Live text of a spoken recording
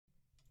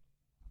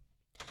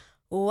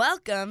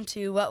Welcome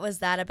to What Was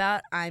That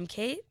About? I'm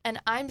Kate. And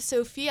I'm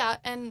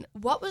Sophia, and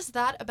What Was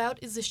That About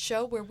is a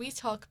show where we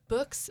talk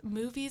books,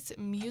 movies,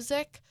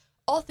 music,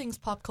 all things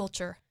pop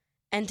culture.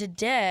 And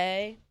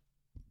today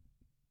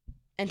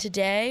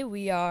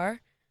we are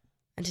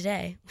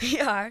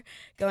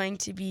going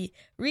to be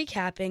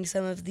recapping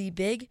some of the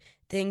big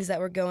things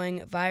that were going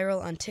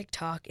viral on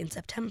TikTok in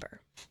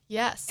September.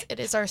 Yes, it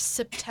is our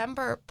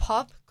September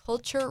pop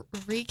culture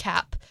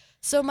recap.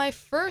 So my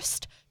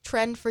first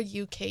trend for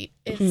you, Kate,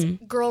 is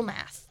girl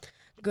math.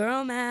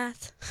 Girl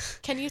math.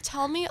 Can you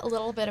tell me a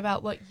little bit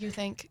about what you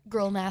think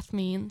girl math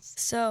means?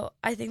 So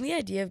I think the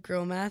idea of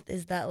girl math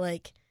is that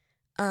I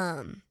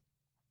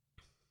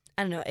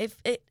don't know,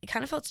 it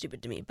kind of felt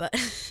stupid to me, but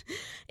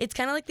it's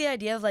kind of like the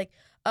idea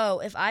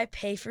of if I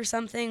pay for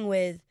something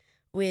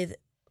with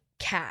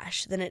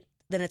cash, then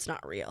it's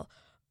not real.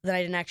 Then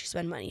I didn't actually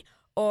spend money.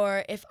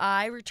 Or if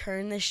I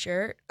return this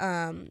shirt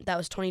that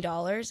was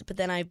 $20, but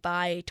then I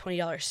buy a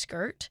 $20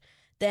 skirt,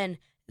 then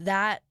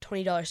that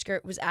 $20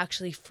 skirt was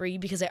actually free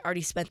because I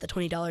already spent the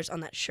 $20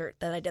 on that shirt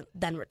that I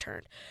then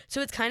returned.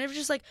 So it's kind of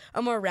just like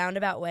a more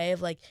roundabout way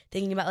of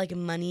thinking about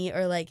money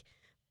or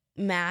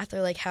math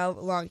or how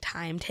long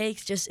time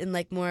takes, just in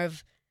more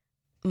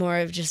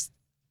of just,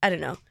 I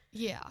don't know.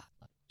 Yeah.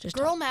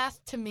 Girl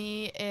math to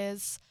me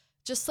is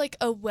just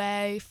a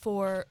way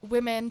for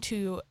women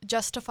to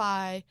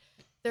justify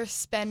their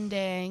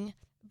spending,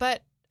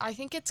 but I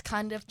think it's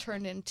kind of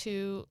turned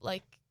into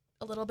a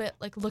little bit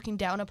looking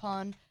down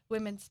upon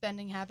women's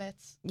spending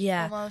habits.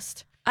 Yeah.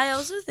 Almost. I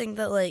also think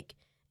that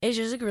it's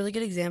just a really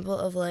good example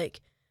of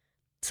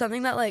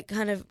something that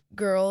kind of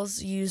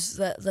girls use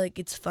that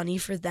it's funny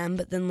for them,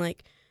 but then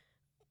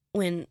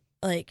when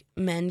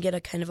men get a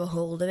kind of a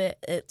hold of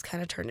it, it's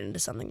kind of turned into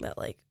something that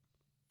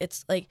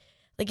it's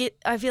it.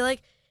 I feel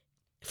like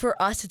for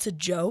us it's a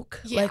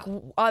joke. Yeah.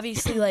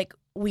 Obviously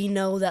we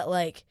know that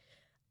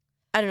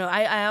I don't know.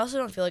 I also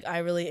don't feel like I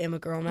really am a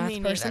girl math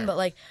Me person,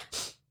 neither.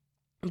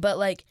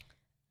 but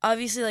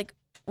obviously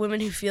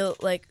women who feel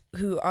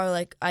who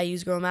are I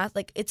use girl math,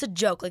 it's a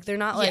joke. They're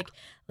not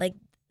like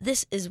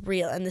this is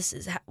real and this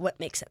is what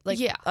makes it.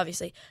 Yeah.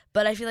 Obviously.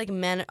 But I feel like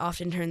men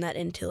often turn that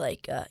into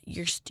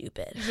you're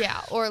stupid.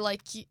 Yeah, or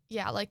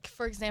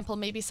for example,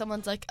 maybe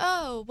someone's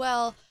oh,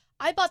 well,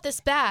 I bought this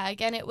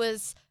bag and it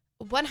was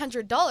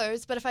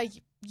 $100, but if I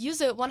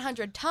use it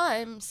 100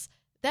 times,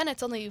 then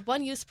it's only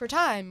one use per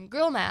time.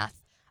 Girl math.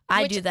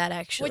 I do that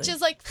actually. Which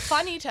is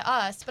funny to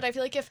us, but I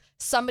feel if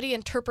somebody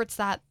interprets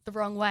that the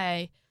wrong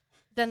way,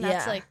 then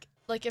that's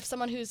if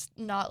someone who's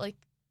not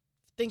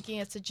thinking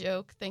it's a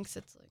joke thinks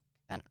it's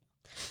I don't know.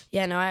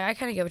 Yeah, no, I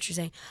kind of get what you're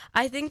saying.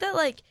 I think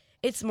that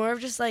it's more of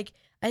just I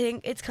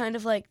think it's kind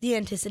of the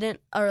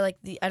antecedent or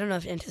the, I don't know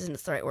if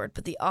antecedent's the right word,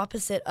 but the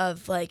opposite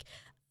of a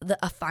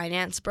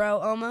finance bro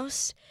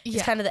almost. Yeah.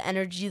 It's kind of the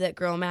energy that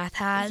girl math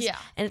has. Yeah.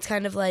 And it's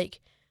kind of I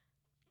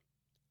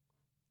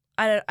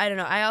don't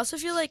know. I also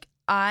feel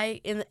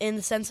in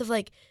the sense of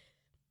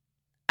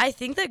I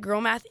think that girl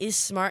math is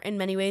smart in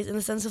many ways, in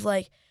the sense of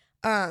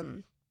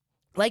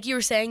you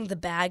were saying, the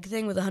bag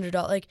thing with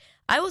 $100.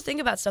 I will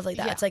think about stuff like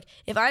that. Yeah. It's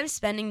if I'm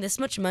spending this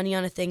much money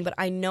on a thing, but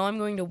I know I'm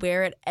going to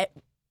wear it at,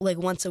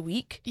 once a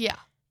week. Yeah.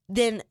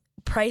 Then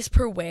price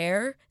per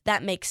wear,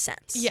 that makes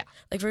sense. Yeah.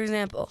 For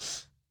example,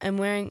 I'm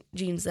wearing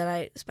jeans that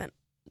I spent.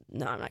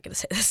 No, I'm not going to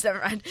say this. Never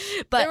mind.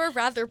 But they were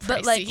rather pricey.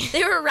 But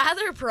they were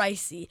rather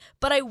pricey.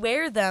 But I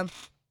wear them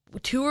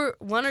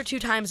one or two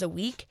times a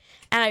week,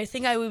 and I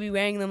think I would be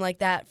wearing them like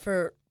that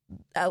for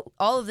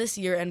all of this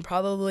year, and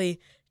probably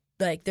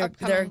they're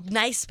a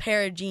nice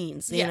pair of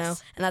jeans, you know,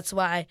 and that's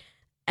why,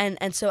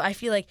 and so I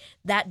feel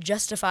that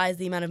justifies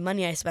the amount of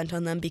money I spent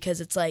on them, because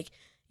it's if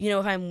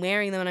I'm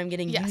wearing them and I'm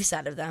getting use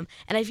out of them,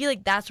 and I feel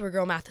that's where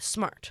girl math is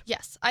smart.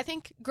 Yes, I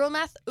think girl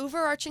math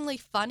overarchingly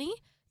funny.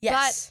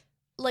 Yes.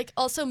 But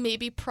also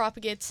maybe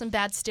propagates some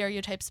bad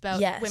stereotypes about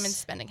women's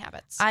spending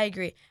habits. I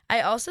agree. I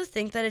also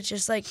think that it's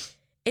just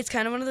it's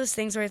kind of one of those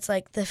things where it's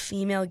the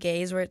female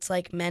gaze, where it's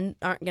men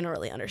aren't going to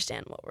really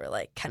understand what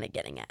we're kind of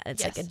getting at.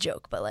 It's a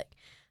joke, but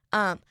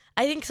I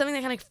think something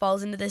that kind of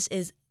falls into this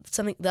is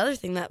the other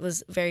thing that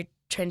was very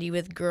trendy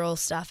with girl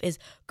stuff is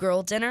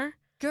girl dinner.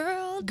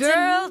 Girl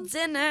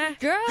dinner.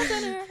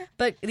 dinner.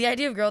 But the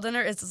idea of girl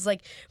dinner is just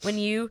when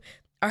you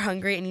are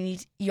hungry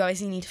and you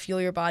obviously need to fuel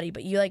your body,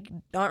 but you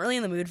aren't really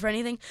in the mood for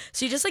anything.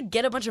 So you just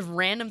get a bunch of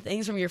random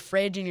things from your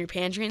fridge and your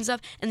pantry and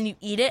stuff, and then you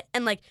eat it,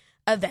 and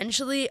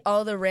eventually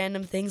all the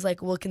random things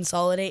will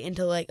consolidate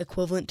into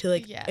equivalent to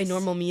a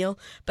normal meal.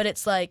 But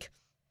it's I'm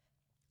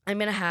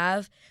gonna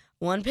have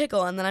one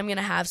pickle, and then I'm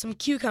gonna have some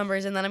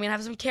cucumbers, and then I'm gonna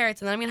have some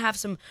carrots, and then I'm gonna have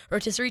some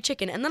rotisserie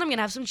chicken, and then I'm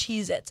gonna have some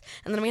Cheez-Its,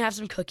 and then I'm gonna have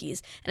some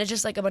cookies, and it's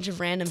just a bunch of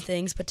random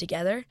things put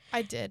together.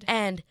 I did.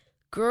 And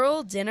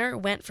girl dinner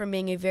went from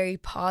being a very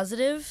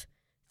positive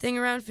thing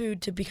around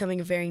food to becoming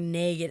a very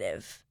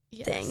negative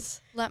thing.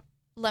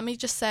 Let me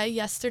just say,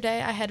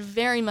 yesterday I had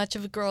very much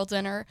of a girl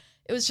dinner.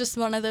 It was just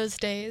one of those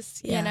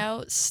days, you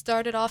know.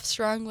 Started off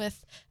strong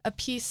with a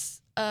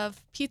piece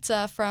of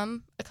pizza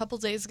from a couple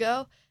days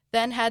ago,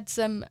 then had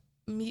some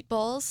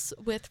meatballs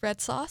with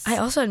red sauce. I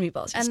also had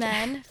meatballs and yesterday.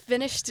 then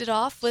finished it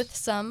off with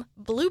some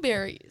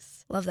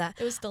blueberries. Love that.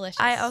 It was delicious.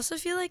 I also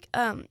feel like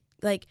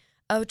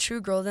a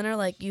true girl dinner,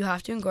 like you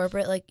have to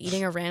incorporate like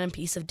eating a random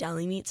piece of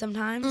deli meat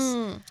sometimes.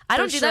 I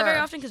don't do that very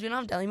often because we don't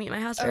have deli meat in my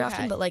house very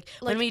often. But like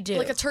when we do,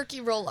 like a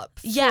turkey roll up.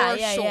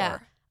 Yeah.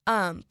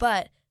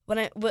 But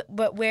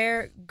but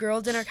where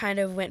girl dinner kind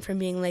of went from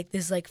being like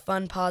this like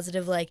fun,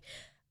 positive way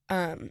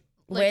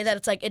that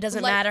it's like it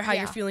doesn't matter how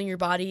you're fueling your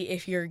body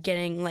if you're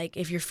getting like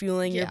if you're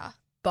fueling your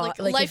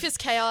body. Like life is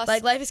chaos.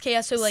 Like life is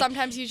chaos. So like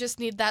sometimes you just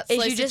need that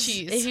slice of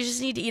cheese. If you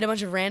just need to eat a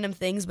bunch of random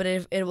things, but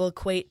it will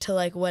equate to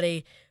like what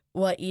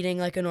eating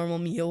like a normal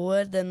meal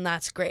would, then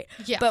that's great.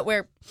 Yeah. But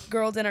where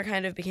girl dinner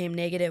kind of became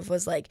negative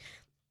was like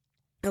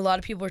a lot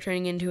of people were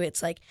turning into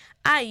it's like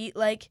I eat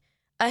like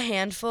a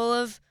handful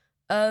of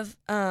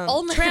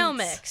trail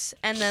mix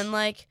and then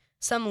like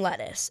some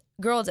lettuce.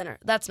 Girl dinner.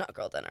 That's not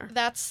girl dinner.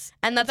 That's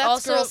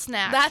also girl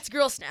snack. That's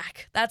girl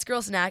snack. That's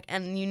girl snack.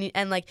 And you need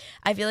like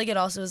I feel like it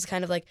also is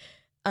kind of like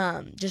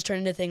just turned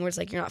into a thing where it's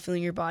like you're not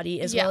feeling your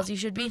body as well as you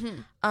should be.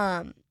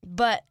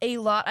 But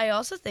I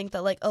also think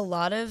that like a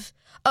lot of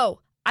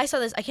I saw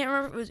this. I can't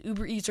remember if it was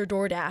Uber Eats or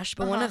DoorDash,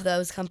 but one of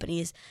those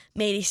companies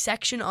made a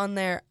section on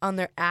their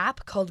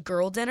app called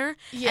Girl Dinner.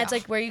 Yeah. And it's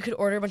like where you could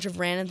order a bunch of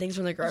random things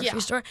from the grocery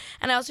store.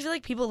 And I also feel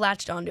like people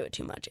latched onto it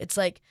too much. It's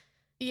like,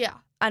 I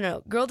don't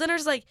know. Girl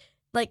Dinner's like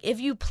if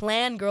you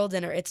plan girl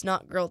dinner, it's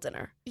not girl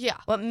dinner. Yeah.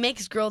 What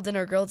makes girl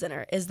dinner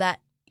is that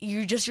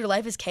your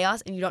life is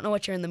chaos and you don't know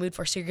what you're in the mood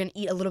for, so you're gonna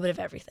eat a little bit of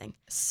everything.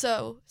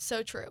 So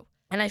true.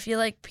 And I feel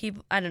like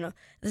people, I don't know.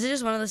 This is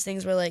just one of those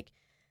things where like.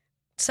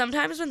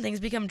 Sometimes when things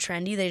become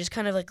trendy, they just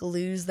kind of like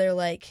lose their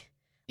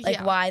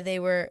why they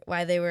were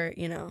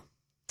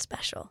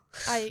special.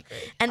 I agree.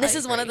 And this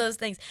is one of those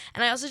things.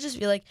 And I also just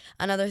feel like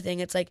another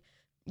thing, it's like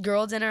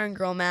girl dinner and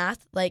girl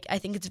math. Like I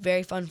think it's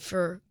very fun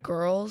for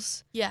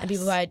girls and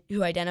people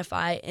who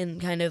identify in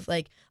kind of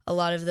like a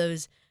lot of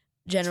those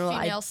general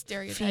female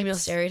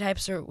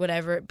stereotypes or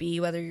whatever it be,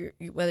 whether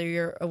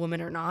you're a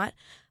woman or not.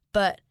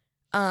 But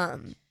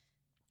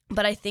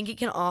I think it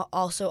can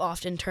also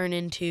often turn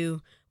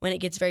into when it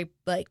gets very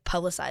like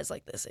publicized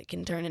like this, it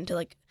can turn into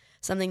like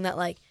something that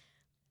like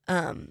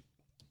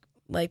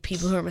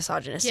people who are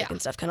misogynistic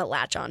and stuff kind of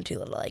latch onto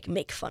to like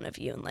make fun of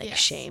you and like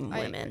shame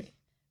women.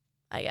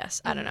 I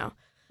guess. I don't know.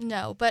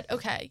 No, but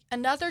okay.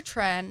 Another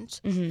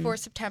trend for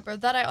September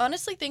that I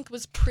honestly think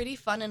was pretty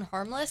fun and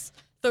harmless.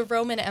 The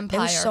Roman Empire.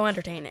 It was so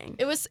entertaining.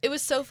 It was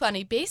so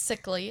funny.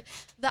 Basically,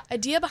 the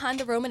idea behind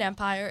the Roman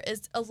Empire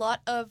is a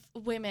lot of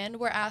women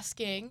were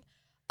asking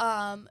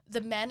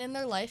the men in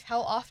their life how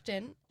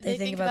often they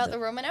think about the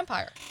Roman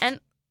Empire. And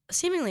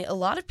seemingly a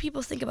lot of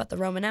people think about the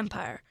Roman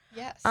Empire.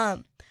 Yes.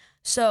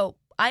 So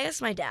I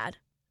asked my dad.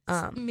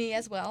 Me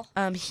as well.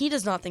 He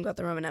does not think about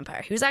the Roman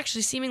Empire. He was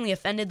actually seemingly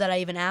offended that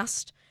I even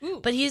asked. Ooh.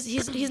 But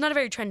he's not a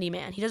very trendy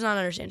man. He does not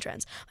understand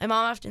trends. My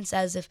mom often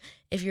says if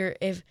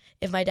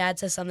my dad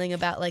says something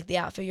about like the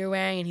outfit you're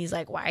wearing and he's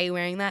like, why are you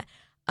wearing that?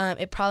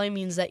 It probably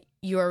means that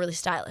you are really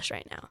stylish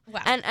right now.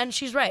 Wow. And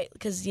she's right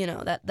because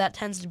that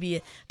tends to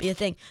be a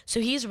thing. So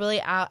he's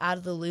really out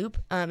of the loop.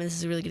 And this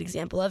is a really good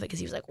example of it because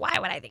he was like, why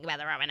would I think about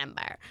the Roman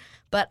Empire?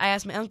 But I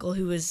asked my uncle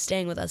who was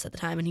staying with us at the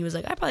time, and he was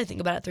like, I probably think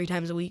about it 3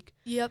 times a week.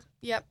 Yep.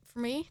 For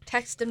me,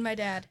 texting my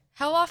dad.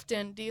 How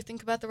often do you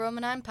think about the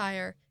Roman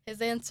Empire? His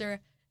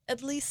answer,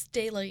 at least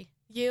daily.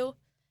 You?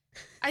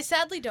 I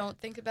sadly don't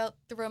think about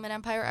the Roman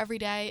Empire every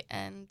day,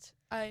 and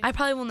I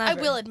probably will never.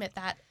 I will admit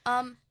that.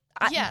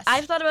 Yes.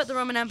 I've thought about the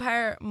Roman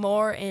Empire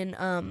more in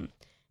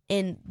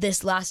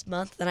this last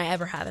month than I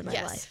ever have in my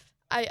life.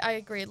 I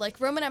agree. Like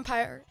Roman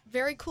Empire,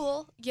 very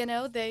cool.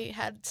 They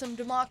had some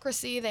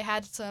democracy. They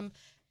had some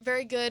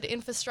very good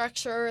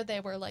infrastructure. They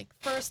were like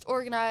first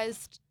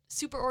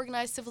super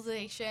organized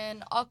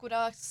civilization,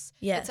 aqueducts,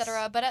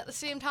 etc. But at the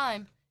same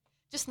time,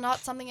 just not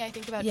something I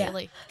think about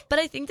daily. But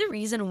I think the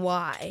reason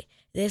why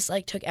this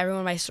like took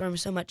everyone by storm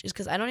so much is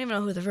because I don't even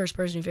know who the first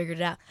person who figured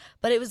it out.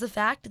 But it was the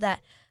fact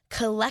that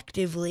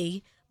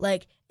collectively,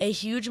 like a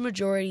huge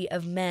majority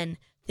of men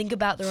think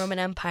about the Roman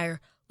Empire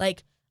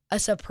like a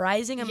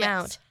surprising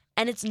amount,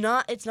 and it's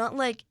not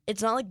like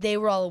they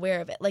were all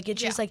aware of it. Like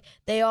it's just like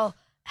they all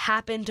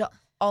happen to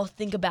all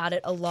think about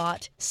it a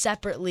lot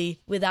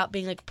separately without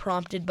being like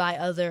prompted by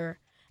other,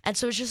 and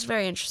so it's just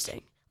very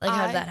interesting. Like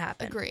how did that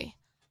happen? Agree.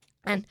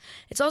 And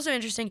it's also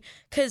interesting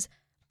because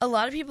a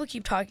lot of people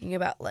keep talking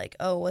about like,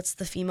 oh, what's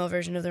the female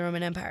version of the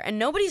Roman Empire, and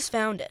nobody's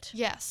found it.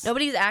 Yes,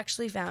 nobody's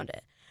actually found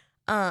it.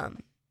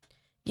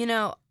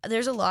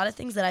 There's a lot of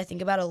things that I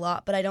think about a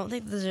lot, but I don't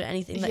think there's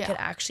anything that could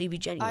actually be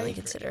genuinely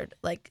considered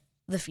like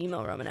the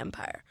female Roman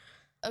Empire.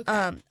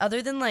 Okay.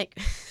 Other than like,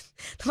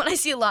 the one I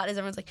see a lot is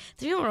everyone's like,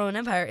 the female Roman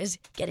Empire is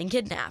getting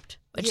kidnapped.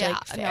 Which, fair.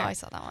 No, I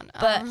saw that one.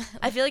 But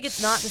I feel like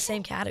it's not the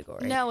same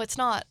category. No, it's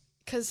not.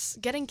 Because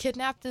getting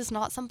kidnapped is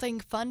not something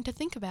fun to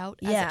think about,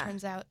 as it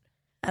turns out.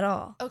 At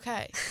all.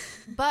 Okay.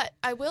 But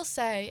I will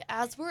say,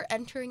 as we're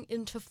entering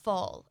into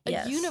fall,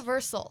 a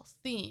universal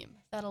theme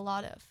that a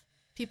lot of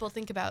people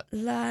think about.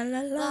 La,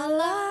 la, la,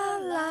 la,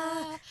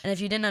 la. And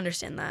if you didn't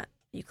understand that,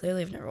 You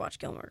clearly have never watched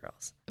Gilmore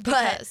Girls.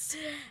 Because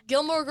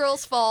Gilmore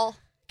Girls fall.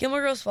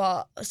 Gilmore Girls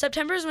fall.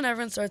 September is when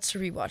everyone starts to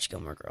rewatch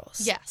Gilmore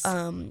Girls. Yes.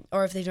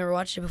 Or if they've never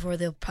watched it before,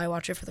 they'll probably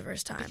watch it for the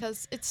first time.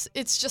 Because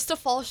it's just a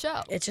fall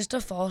show. It's just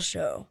a fall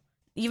show.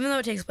 Even though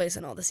it takes place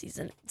in all the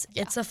season,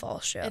 it's a fall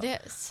show. It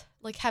is.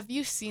 Like, have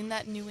you seen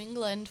that New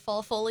England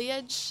fall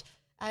foliage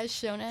as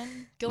shown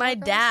in Gilmore My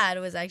Girls? dad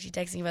was actually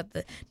texting about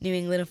the New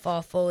England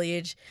fall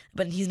foliage,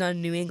 but he's not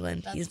in New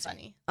England. That's he's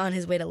funny.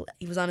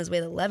 He was on his way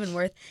to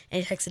Leavenworth,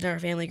 and he texted in our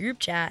family group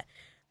chat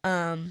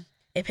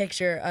a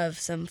picture of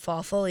some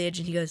fall foliage,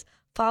 and he goes,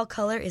 "Fall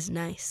color is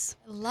nice."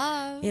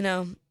 Love. You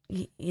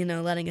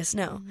know, letting us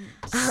know.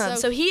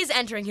 So he's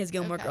entering his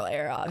Gilmore Girl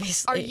era,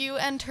 obviously. Are you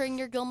entering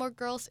your Gilmore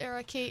Girls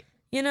era, Kate?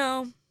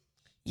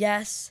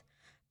 Yes,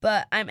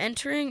 but I'm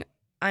entering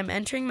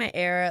my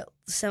era.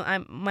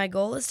 So my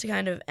goal is to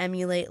kind of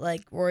emulate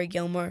like Rory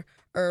Gilmore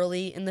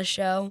early in the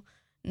show,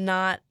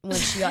 not when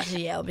she got to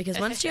Yale, because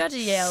once she got to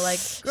Yale, like,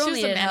 girl She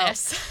was needed a help.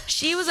 menace.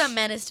 She was a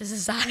menace to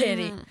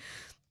society.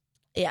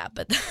 Yeah,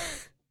 but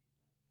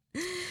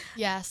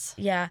Yes.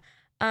 yeah.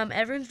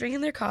 Everyone's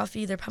drinking their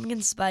coffee, their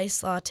pumpkin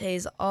spice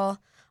lattes, all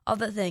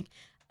that thing.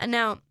 And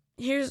now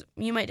you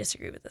might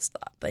disagree with this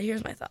thought, but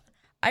here's my thought.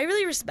 I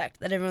really respect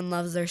that everyone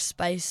loves their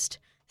spiced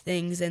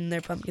things and their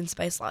pumpkin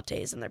spice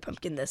lattes and their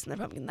pumpkin this and their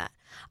pumpkin that.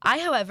 I,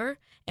 however,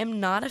 am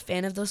not a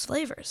fan of those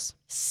flavors.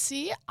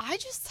 See, I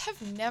just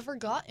have never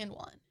gotten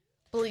one.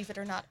 Believe it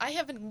or not, I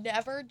have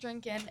never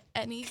drinking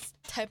any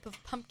type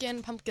of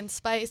pumpkin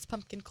spice,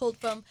 pumpkin cold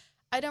foam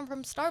item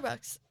from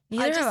Starbucks.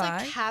 Neither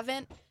have I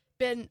haven't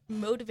been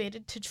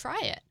motivated to try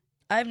it.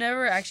 I've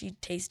never actually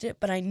tasted it,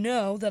 but I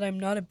know that I'm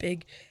not a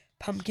big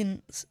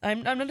pumpkin.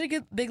 I'm not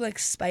a big like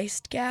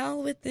spiced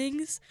gal with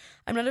things.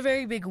 I'm not a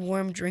very big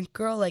warm drink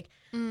girl. Like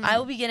I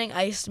will be getting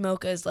iced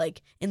mochas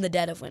like in the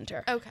dead of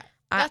winter. Okay,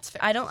 that's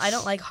fair. I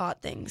don't like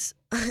hot things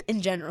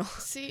in general.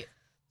 See,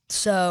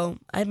 So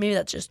maybe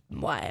that's just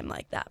why I'm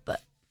like that.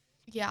 But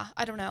yeah,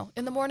 I don't know.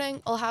 In the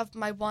morning, I'll have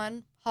my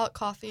one hot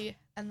coffee,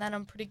 and then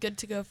I'm pretty good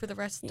to go for the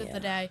rest of the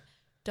day.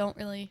 Don't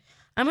really.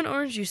 I'm an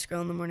orange juice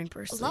girl in the morning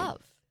personally.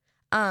 Love.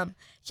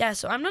 Yeah.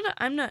 So I'm not.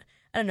 I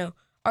don't know.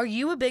 Are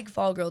you a big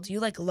fall girl? Do you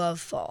like love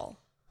fall?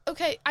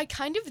 Okay, I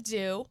kind of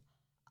do.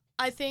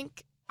 I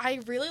think I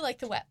really like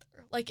the weather.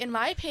 Like, in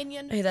my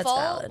opinion, Hey, that's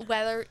fall valid.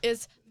 weather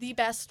is the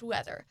best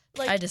weather.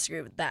 Like, I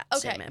disagree with that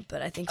statement,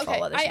 but I think fall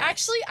okay, weather's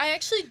nice. I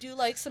actually do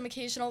like some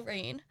occasional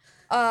rain.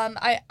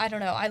 I don't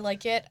know. I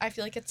like it. I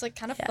feel like it's like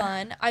kind of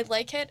fun. I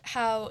like it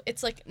how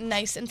it's like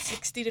nice and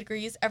 60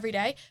 degrees every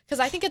day, because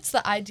I think it's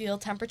the ideal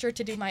temperature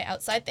to do my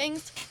outside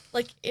things.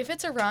 Like, if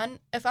it's a run,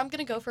 if I'm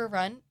gonna go for a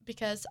run,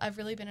 because I've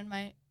really been in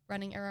my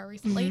running era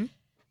recently.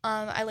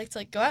 I like to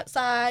like go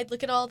outside,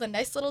 look at all the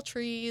nice little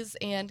trees,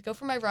 and go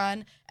for my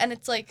run. And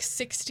it's like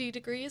 60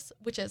 degrees,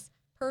 which is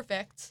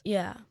perfect.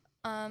 Yeah.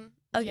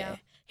 Okay. Yeah.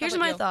 Here's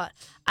about my you? thought.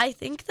 I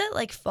think that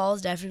like fall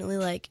is definitely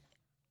like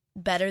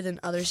better than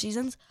other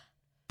seasons,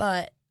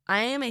 but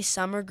I am a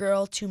summer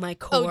girl to my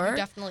core. Oh, you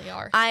definitely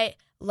are. I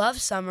love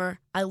summer.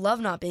 I love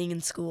not being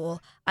in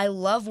school. I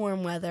love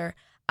warm weather.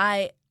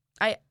 I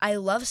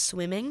love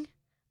swimming.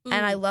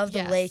 And I love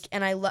the lake,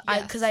 and I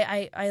because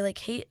I like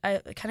hate,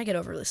 I kind of get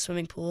over the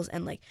swimming pools,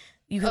 and like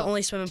you can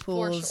only swim in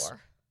pools.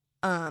 For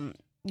sure.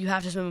 You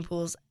have to swim in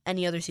pools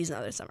any other season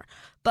other than summer.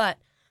 But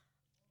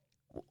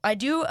I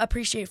do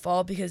appreciate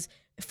fall because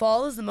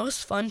fall is the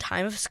most fun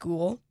time of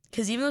school.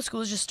 Because even though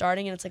school is just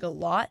starting and it's like a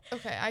lot,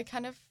 Okay, I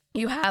kind of.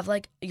 you have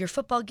like your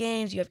football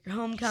games, you have your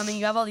homecoming,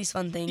 you have all these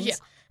fun things. Yeah.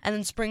 And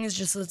then spring is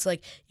just, it's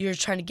like you're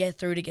trying to get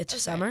through to get to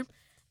summer.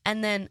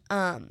 And then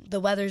the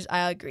weather's,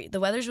 I agree, the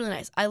weather's really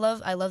nice. I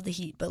love the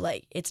heat, but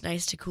like it's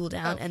nice to cool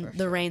down, and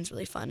the rain's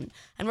really fun.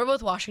 And we're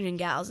both Washington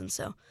gals, and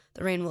so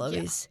the rain will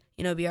always,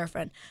 be our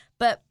friend.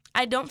 But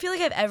I don't feel like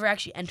I've ever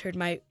actually entered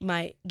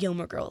my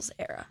Gilmore Girls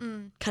era,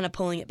 kind of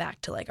pulling it back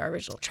to like our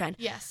original trend.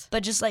 Yes.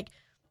 But just like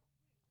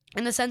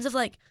in the sense of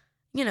like,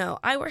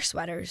 I wear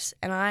sweaters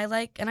and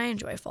I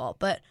enjoy fall,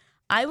 but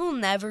I will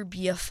never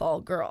be a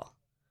fall girl.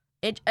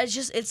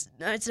 It's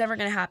never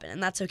gonna happen,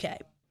 and that's okay.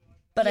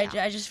 But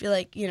I just feel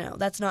like,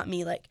 that's not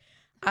me. Like,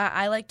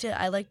 I like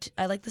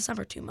the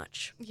summer too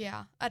much.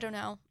 Yeah, I don't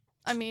know.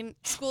 I mean,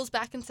 school's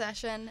back in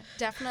session.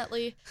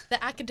 Definitely,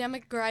 the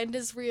academic grind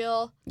is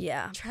real.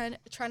 Yeah. Trying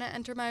to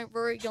enter my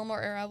Rory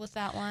Gilmore era with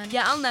that one.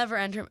 Yeah, I'll never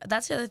enter.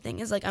 That's the other thing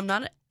is like I'm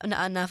not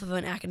enough of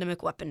an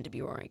academic weapon to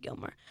be Rory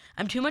Gilmore.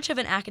 I'm too much of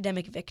an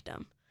academic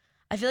victim.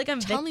 I feel like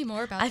Tell me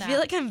more about that. I feel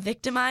like I'm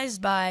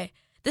victimized by.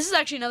 This is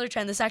actually another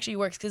trend. This actually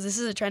works because this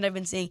is a trend I've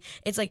been seeing.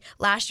 It's like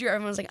last year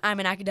everyone was like,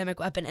 I'm an academic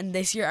weapon. And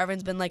this year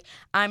everyone's been like,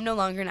 I'm no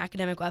longer an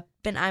academic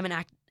weapon. I'm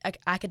an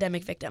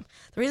academic victim.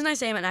 The reason I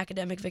say I'm an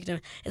academic victim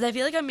is I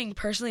feel like I'm being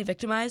personally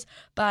victimized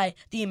by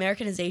the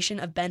Americanization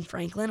of Ben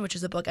Franklin, which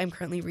is a book I'm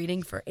currently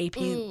reading for AP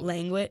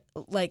language,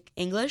 like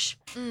English.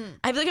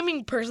 I feel like I'm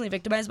being personally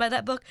victimized by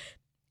that book.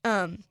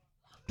 To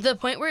the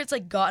point where it's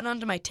like gotten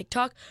onto my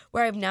TikTok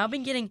where I've now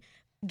been getting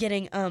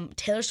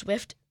Taylor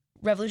Swift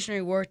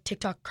Revolutionary War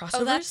TikTok crossovers.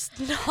 Oh, that's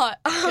not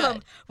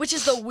good. Which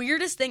is the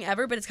weirdest thing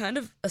ever, but it's kind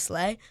of a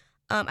slay.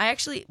 I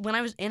actually, when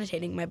I was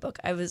annotating my book,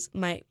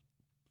 my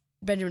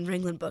Benjamin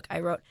Franklin book, I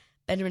wrote,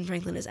 Benjamin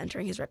Franklin is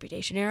entering his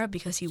reputation era,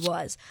 because he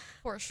was.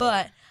 For sure.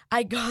 But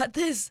I got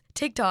this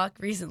TikTok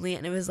recently,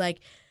 and it was like,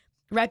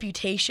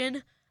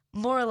 reputation,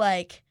 more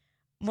like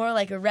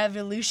a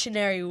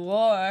Revolutionary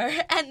War,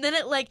 and then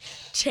it like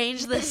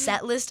changed the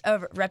set list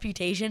of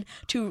reputation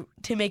to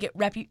make it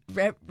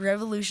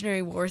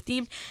Revolutionary War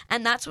themed,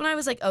 and that's when I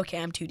was like,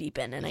 okay, I'm too deep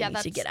in, and I need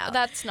to get out.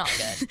 That's not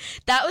good.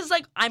 That was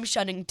like, I'm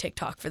shutting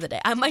TikTok for the day.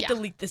 I might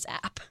delete this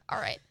app. All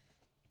right.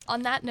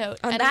 On that note.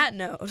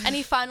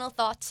 Any final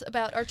thoughts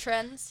about our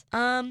trends?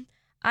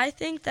 I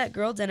think that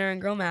girl dinner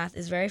and girl math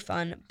is very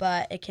fun,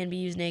 but it can be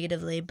used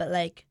negatively. But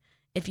like,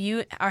 if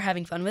you are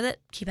having fun with it,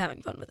 keep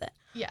having fun with it.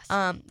 Yes.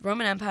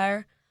 Roman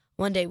Empire,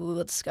 one day we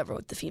will discover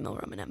what the female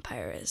Roman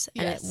Empire is.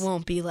 And it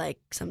won't be like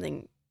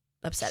something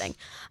upsetting.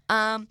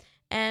 And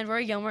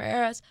Rory Gilmore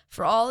eras,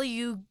 for all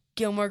you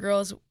Gilmore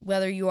girls,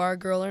 whether you are a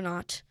girl or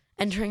not,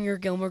 entering your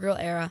Gilmore Girl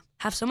era,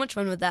 have so much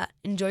fun with that.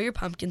 Enjoy your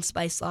pumpkin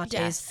spice lattes.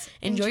 Yes.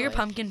 Enjoy your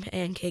pumpkin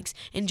pancakes.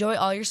 Enjoy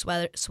all your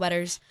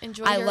sweaters.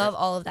 I love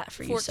all of that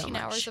for you so much. 14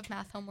 hours of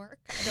math homework.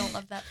 I don't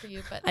love that for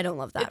you, but I don't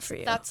love that for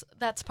you.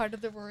 That's part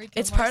of the Rory Gilmore.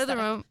 It's part of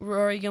the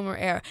Rory Gilmore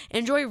era.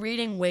 Enjoy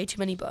reading way too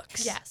many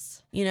books.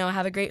 Yes.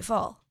 Have a great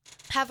fall.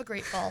 Have a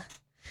great fall.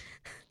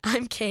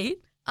 I'm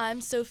Kate. I'm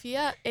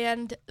Sophia,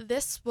 and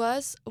this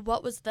was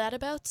What Was That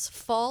About's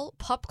Fall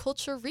Pop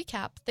Culture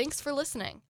Recap. Thanks for listening.